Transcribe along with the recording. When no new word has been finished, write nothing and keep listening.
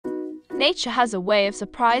Nature has a way of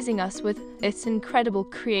surprising us with its incredible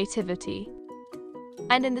creativity.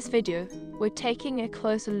 And in this video, we're taking a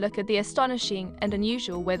closer look at the astonishing and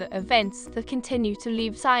unusual weather events that continue to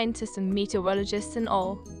leave scientists and meteorologists in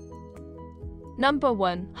awe. Number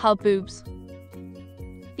 1. Haboobs.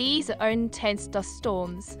 These are intense dust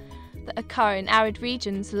storms that occur in arid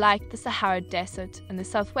regions like the Sahara Desert in the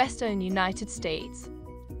southwestern United States.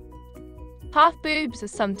 Haboobs are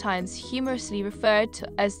sometimes humorously referred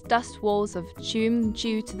to as dust walls of doom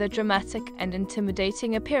due to their dramatic and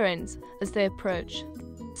intimidating appearance as they approach.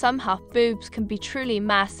 Some haboobs can be truly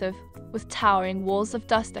massive, with towering walls of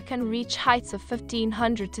dust that can reach heights of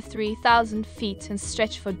 1,500 to 3,000 feet and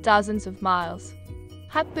stretch for dozens of miles.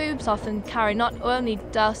 Haboobs often carry not only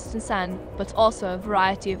dust and sand, but also a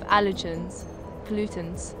variety of allergens,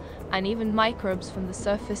 pollutants, and even microbes from the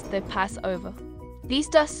surface they pass over. These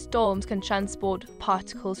dust storms can transport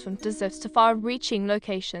particles from deserts to far-reaching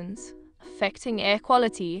locations, affecting air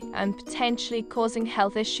quality and potentially causing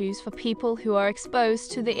health issues for people who are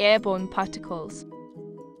exposed to the airborne particles.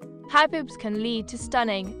 Haboobs can lead to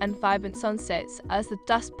stunning and vibrant sunsets as the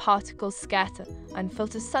dust particles scatter and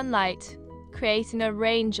filter sunlight, creating a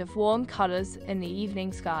range of warm colors in the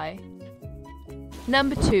evening sky.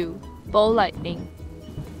 Number 2. Ball lightning.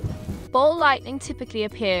 Ball lightning typically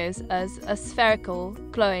appears as a spherical,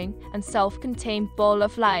 glowing, and self-contained ball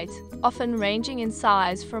of light, often ranging in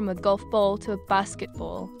size from a golf ball to a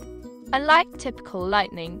basketball. Unlike typical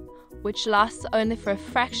lightning, which lasts only for a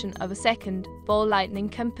fraction of a second, ball lightning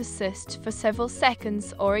can persist for several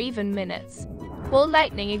seconds or even minutes. Ball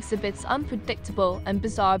lightning exhibits unpredictable and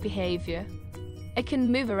bizarre behavior. It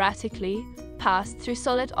can move erratically, pass through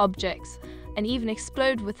solid objects, and even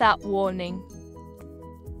explode without warning.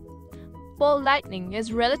 Ball lightning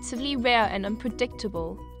is relatively rare and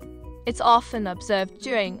unpredictable. It's often observed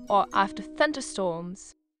during or after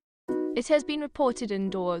thunderstorms. It has been reported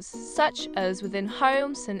indoors, such as within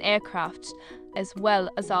homes and aircraft, as well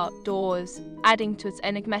as outdoors, adding to its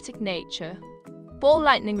enigmatic nature. Ball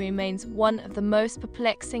lightning remains one of the most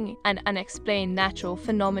perplexing and unexplained natural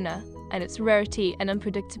phenomena, and its rarity and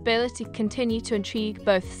unpredictability continue to intrigue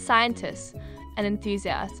both scientists and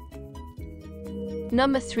enthusiasts.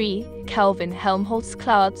 Number 3. Kelvin-Helmholtz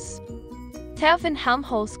Clouds.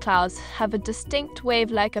 Kelvin-Helmholtz Clouds have a distinct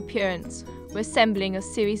wave-like appearance, resembling a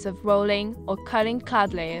series of rolling or curling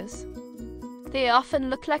cloud layers. They often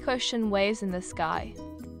look like ocean waves in the sky.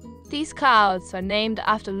 These clouds are named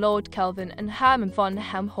after Lord Kelvin and Hermann von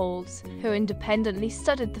Helmholtz, who independently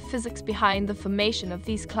studied the physics behind the formation of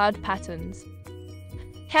these cloud patterns.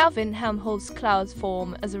 Kelvin-Helmholtz clouds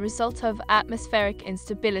form as a result of atmospheric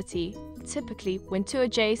instability, typically when two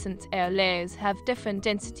adjacent air layers have different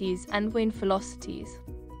densities and wind velocities.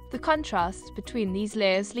 The contrast between these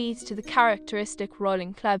layers leads to the characteristic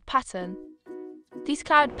rolling cloud pattern. These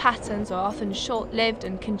cloud patterns are often short-lived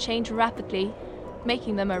and can change rapidly,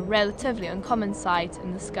 making them a relatively uncommon sight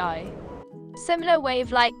in the sky. Similar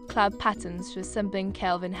wave-like cloud patterns resembling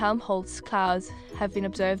Kelvin-Helmholtz clouds have been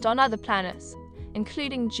observed on other planets,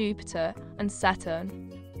 including Jupiter and Saturn.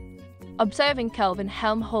 Observing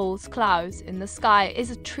Kelvin-Helmholtz clouds in the sky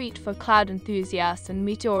is a treat for cloud enthusiasts and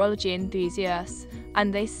meteorology enthusiasts,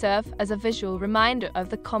 and they serve as a visual reminder of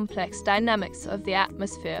the complex dynamics of the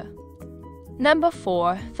atmosphere. Number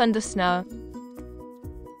 4. Thundersnow.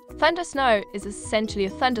 Thundersnow is essentially a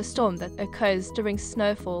thunderstorm that occurs during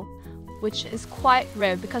snowfall, which is quite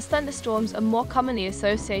rare because thunderstorms are more commonly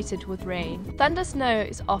associated with rain. Thundersnow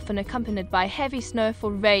is often accompanied by heavy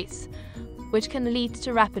snowfall rates, which can lead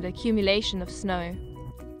to rapid accumulation of snow.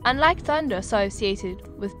 Unlike thunder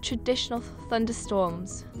associated with traditional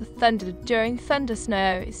thunderstorms, the thunder during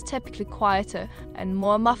thundersnow is typically quieter and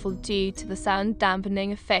more muffled due to the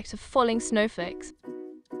sound-dampening effect of falling snowflakes.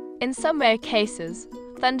 In some rare cases,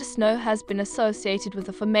 thundersnow has been associated with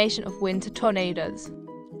the formation of winter tornadoes.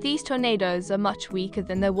 These tornadoes are much weaker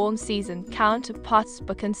than their warm season counterparts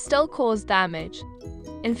but can still cause damage.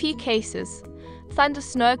 In few cases,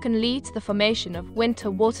 thundersnow can lead to the formation of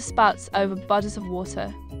winter waterspouts over bodies of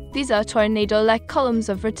water. These are tornado-like columns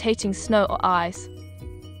of rotating snow or ice.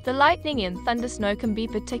 The lightning in thundersnow can be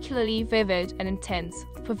particularly vivid and intense,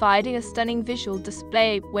 providing a stunning visual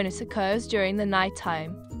display when it occurs during the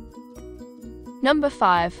nighttime. Number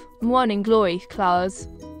 5. Morning Glory Clouds.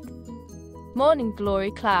 Morning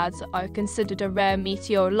glory clouds are considered a rare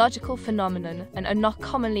meteorological phenomenon and are not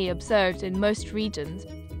commonly observed in most regions.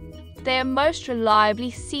 They are most reliably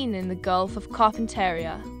seen in the Gulf of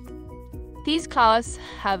Carpentaria. These clouds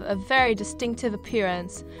have a very distinctive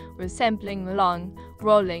appearance, resembling long,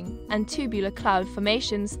 rolling, and tubular cloud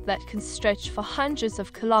formations that can stretch for hundreds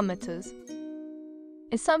of kilometers.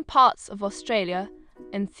 In some parts of Australia,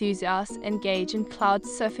 enthusiasts engage in cloud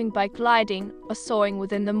surfing by gliding or soaring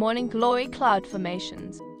within the morning glory cloud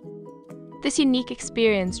formations. This unique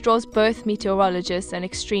experience draws both meteorologists and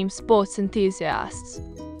extreme sports enthusiasts.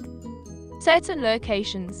 Certain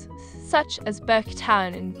locations, such as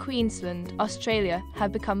Burketown in Queensland, Australia,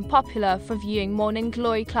 have become popular for viewing morning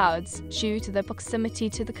glory clouds due to their proximity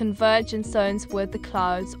to the convergence zones where the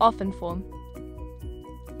clouds often form.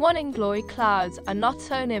 Morning glory clouds are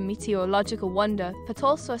not only a meteorological wonder, but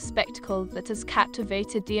also a spectacle that has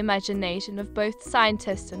captivated the imagination of both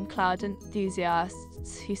scientists and cloud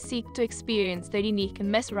enthusiasts who seek to experience their unique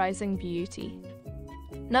and mesmerizing beauty.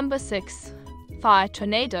 Number 6. Fire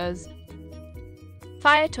tornadoes.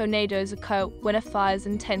 Fire tornadoes occur when a fire's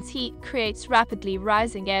intense heat creates rapidly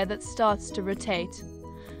rising air that starts to rotate,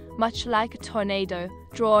 much like a tornado,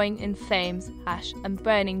 drawing in flames, ash, and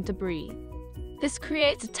burning debris. This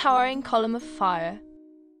creates a towering column of fire.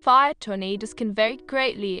 Fire tornadoes can vary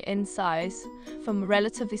greatly in size, from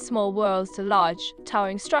relatively small whirls to large,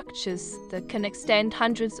 towering structures that can extend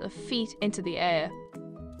hundreds of feet into the air.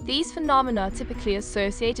 These phenomena are typically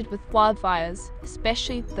associated with wildfires,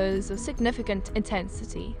 especially those of significant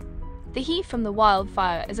intensity. The heat from the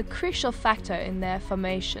wildfire is a crucial factor in their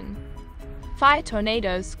formation. Fire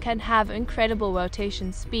tornadoes can have incredible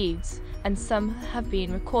rotation speeds, and some have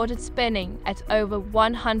been recorded spinning at over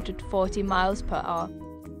 140 miles per hour.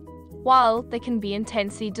 While they can be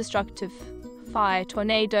intensely destructive, fire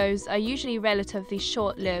tornadoes are usually relatively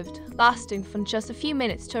short-lived, lasting from just a few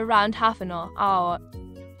minutes to around half an hour.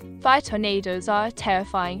 Fire tornadoes are a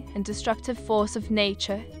terrifying and destructive force of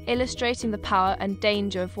nature, illustrating the power and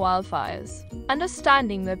danger of wildfires.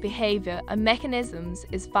 Understanding their behavior and mechanisms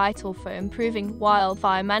is vital for improving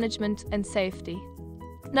wildfire management and safety.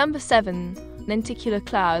 Number 7. Lenticular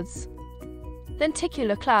Clouds.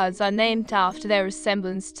 Lenticular clouds are named after their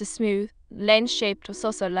resemblance to smooth, lens-shaped or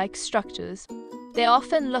saucer-like structures. They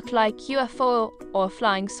often look like UFO or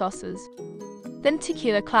flying saucers.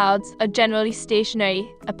 Lenticular clouds are generally stationary,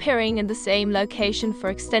 appearing in the same location for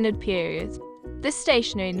extended periods. This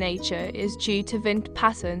stationary nature is due to wind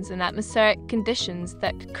patterns and atmospheric conditions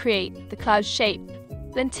that create the cloud shape.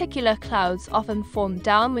 Lenticular clouds often form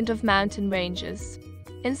downwind of mountain ranges.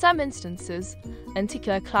 In some instances,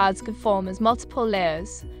 lenticular clouds can form as multiple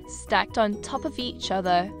layers, stacked on top of each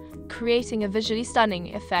other, creating a visually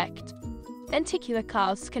stunning effect. Lenticular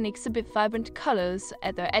clouds can exhibit vibrant colors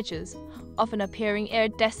at their edges, often appearing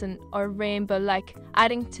iridescent or rainbow-like,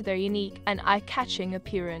 adding to their unique and eye-catching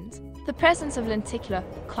appearance. The presence of lenticular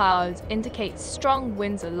clouds indicates strong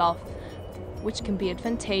winds aloft, which can be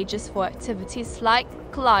advantageous for activities like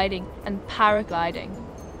gliding and paragliding.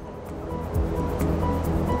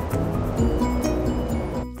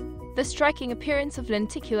 The striking appearance of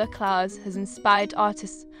lenticular clouds has inspired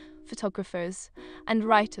artists, photographers, and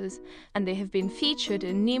writers, and they have been featured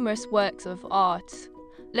in numerous works of art,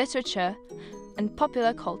 literature, and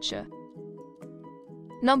popular culture.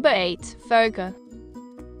 Number 8. Virga.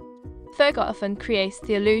 Virga often creates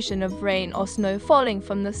the illusion of rain or snow falling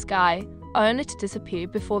from the sky, only to disappear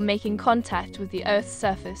before making contact with the Earth's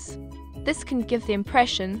surface. This can give the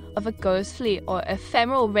impression of a ghostly or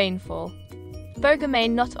ephemeral rainfall. Virga may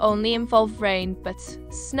not only involve rain, but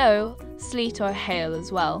snow, sleet, or hail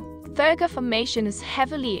as well. Virga formation is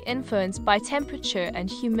heavily influenced by temperature and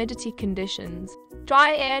humidity conditions.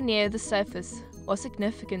 Dry air near the surface, or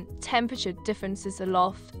significant temperature differences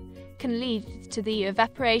aloft, can lead to the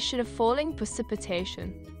evaporation of falling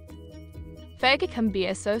precipitation. Virga can be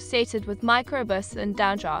associated with microbursts and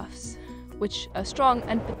downdrafts, which are strong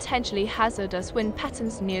and potentially hazardous wind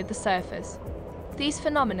patterns near the surface. These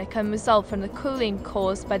phenomena can result from the cooling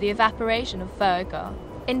caused by the evaporation of virga.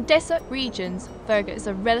 In desert regions, virga is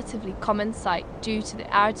a relatively common sight due to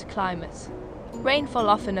the arid climate. Rainfall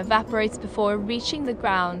often evaporates before reaching the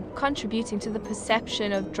ground, contributing to the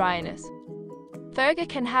perception of dryness. Virga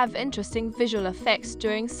can have interesting visual effects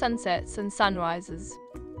during sunsets and sunrises.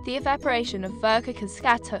 The evaporation of virga can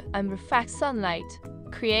scatter and refract sunlight,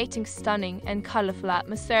 creating stunning and colorful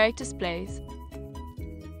atmospheric displays.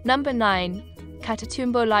 Number 9.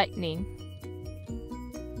 Catatumbo Lightning.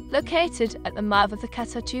 Located at the mouth of the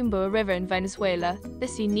Catatumbo River in Venezuela,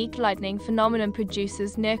 this unique lightning phenomenon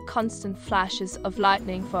produces near-constant flashes of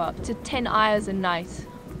lightning for up to 10 hours a night,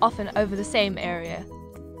 often over the same area.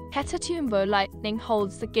 Catatumbo Lightning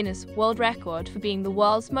holds the Guinness World Record for being the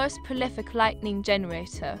world's most prolific lightning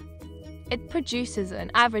generator. It produces an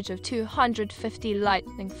average of 250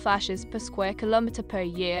 lightning flashes per square kilometer per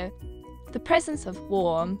year. The presence of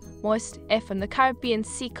warm, moist air from the Caribbean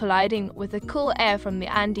Sea colliding with the cool air from the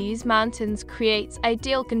Andes Mountains creates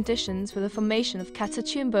ideal conditions for the formation of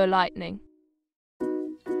Catatumbo Lightning.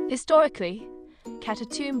 Historically,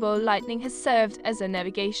 Catatumbo Lightning has served as a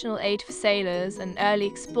navigational aid for sailors and early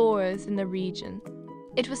explorers in the region.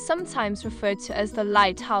 It was sometimes referred to as the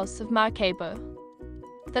Lighthouse of Maracaibo.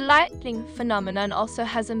 The lightning phenomenon also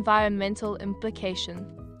has environmental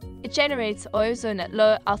implications. It generates ozone at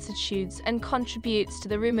low altitudes and contributes to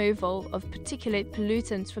the removal of particulate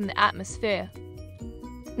pollutants from the atmosphere.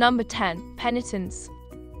 Number 10. Penitentes.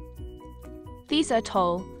 These are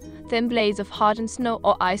tall, thin blades of hardened snow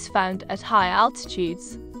or ice found at high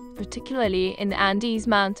altitudes, particularly in the Andes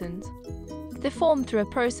Mountains. They form through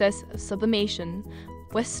a process of sublimation,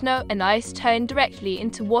 where snow and ice turn directly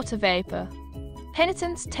into water vapor.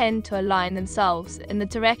 Penitentes tend to align themselves in the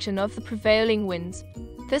direction of the prevailing winds.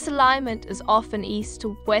 This alignment is often east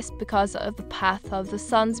to west because of the path of the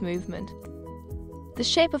sun's movement. The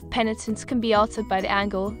shape of penitentes can be altered by the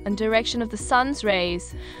angle and direction of the sun's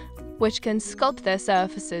rays, which can sculpt their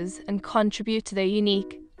surfaces and contribute to their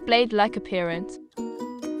unique, blade-like appearance.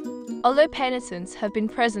 Although penitentes have been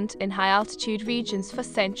present in high-altitude regions for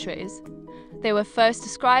centuries, they were first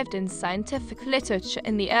described in scientific literature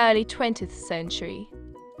in the early 20th century.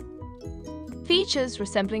 Features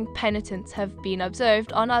resembling penitentes have been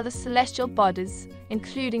observed on other celestial bodies,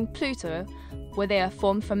 including Pluto, where they are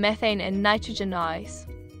formed from methane and nitrogen ice.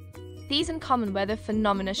 These uncommon weather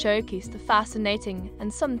phenomena showcase the fascinating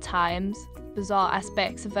and sometimes bizarre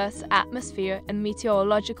aspects of Earth's atmosphere and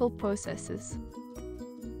meteorological processes.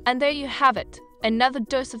 And there you have it, another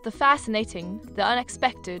dose of the fascinating, the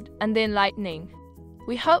unexpected, and the enlightening.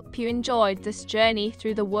 We hope you enjoyed this journey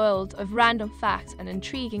through the world of random facts and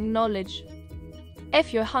intriguing knowledge.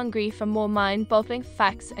 If you're hungry for more mind-boggling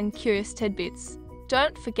facts and curious tidbits,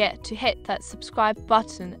 don't forget to hit that subscribe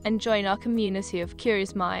button and join our community of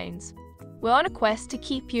curious minds. We're on a quest to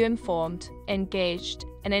keep you informed, engaged,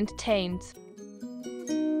 and entertained.